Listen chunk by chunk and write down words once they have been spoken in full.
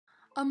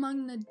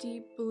Among the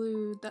deep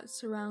blue that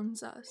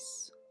surrounds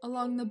us,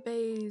 along the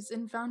bays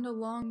and found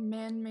along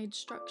man-made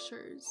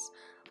structures,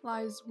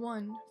 lies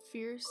one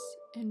fierce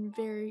and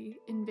very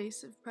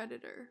invasive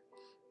predator,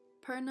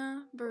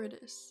 Perna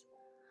viridis,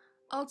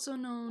 also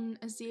known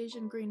as the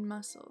Asian green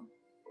mussel.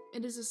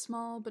 It is a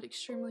small but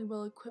extremely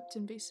well-equipped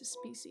invasive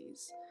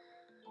species.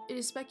 It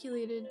is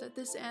speculated that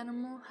this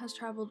animal has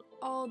traveled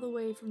all the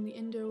way from the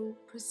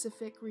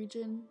Indo-Pacific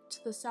region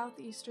to the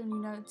southeastern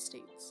United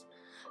States,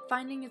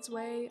 finding its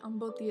way on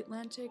both the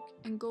Atlantic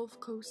and Gulf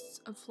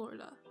coasts of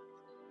Florida.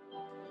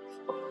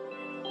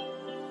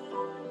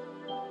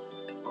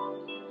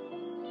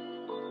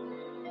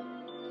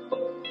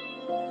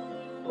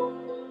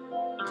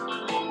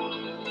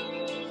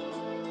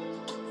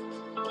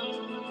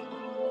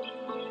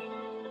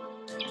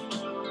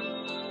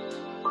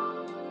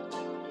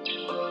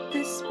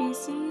 This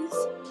species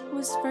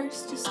was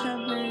first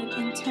discovered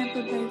in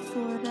Tampa Bay,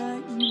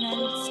 Florida,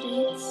 United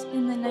States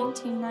in the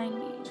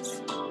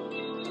 1990s.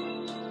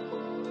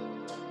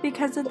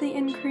 Because of the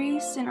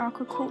increase in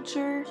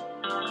aquaculture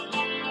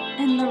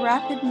and the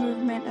rapid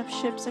movement of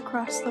ships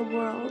across the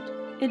world,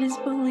 it is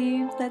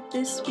believed that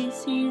this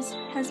species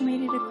has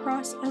made it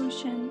across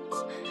oceans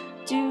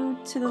due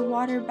to the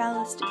water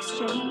ballast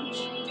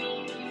exchange.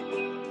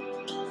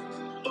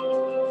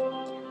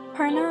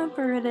 Perna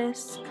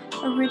viridis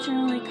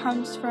originally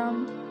comes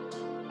from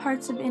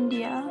parts of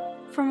India,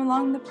 from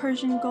along the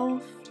Persian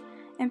Gulf,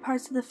 and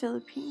parts of the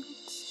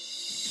Philippines.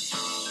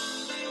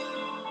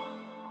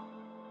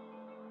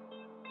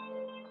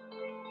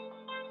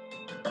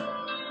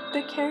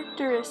 The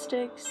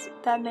characteristics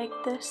that make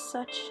this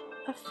such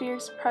a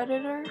fierce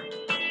predator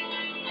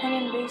and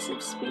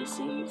invasive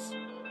species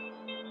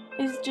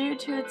is due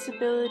to its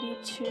ability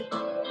to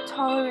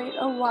tolerate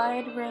a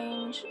wide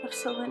range of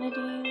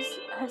salinities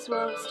as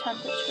well as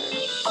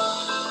temperatures.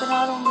 But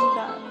not only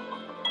that,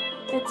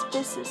 its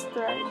byssus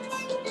threads,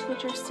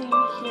 which are seen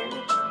here.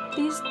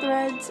 These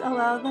threads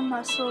allow the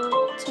mussel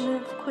to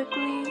move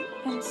quickly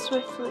and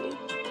swiftly.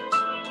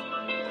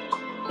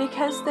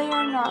 Because they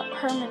are not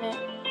permanent,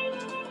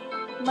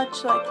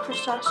 much like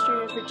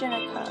Crustacea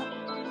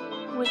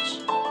virginica,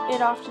 which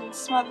it often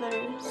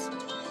smothers,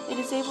 it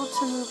is able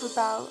to move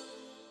about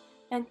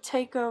and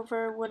take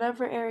over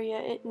whatever area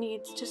it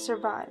needs to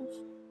survive.